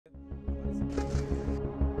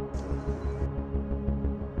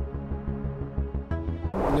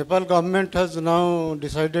Nepal government has now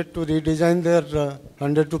decided to redesign their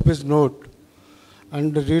 100 rupees note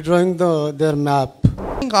and redrawing their map.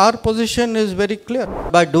 I think our position is very clear.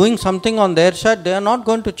 By doing something on their side, they are not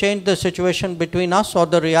going to change the situation between us or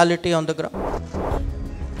the reality on the ground.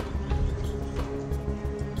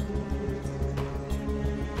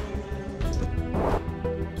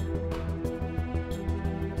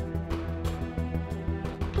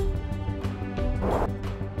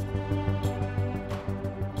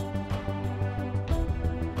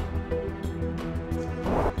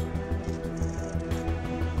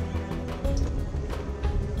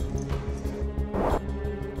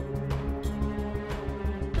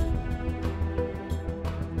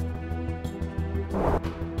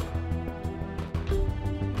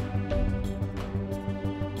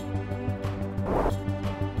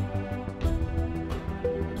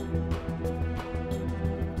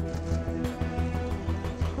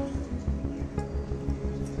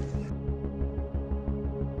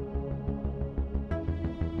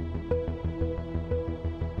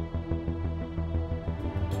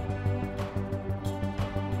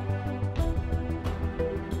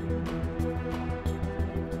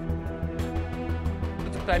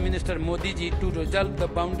 Prime Minister Modi ji to resolve the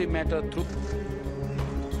boundary matter through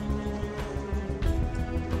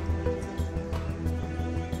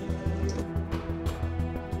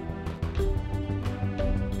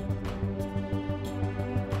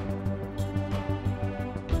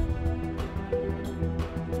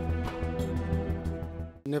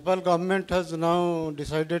Nepal government has now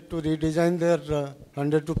decided to redesign their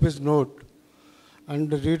 100 rupees note and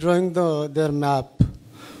redrawing their map,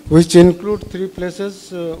 which include 3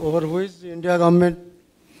 places over which the India government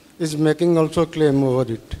is making also claim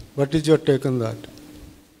over it. What is your take on that?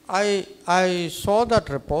 I saw that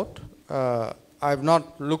report. I have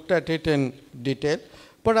not looked at it in detail,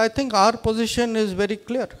 but I think our position is very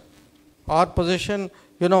clear. Our position,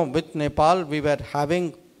 with Nepal, we were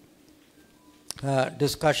having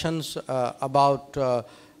discussions about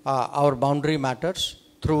our boundary matters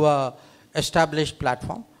through a established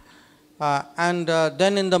platform. And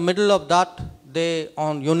then in the middle of that, they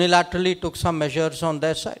unilaterally took some measures on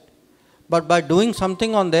their side. But by doing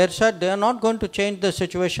something on their side, they are not going to change the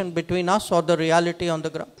situation between us or the reality on the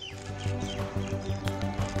ground.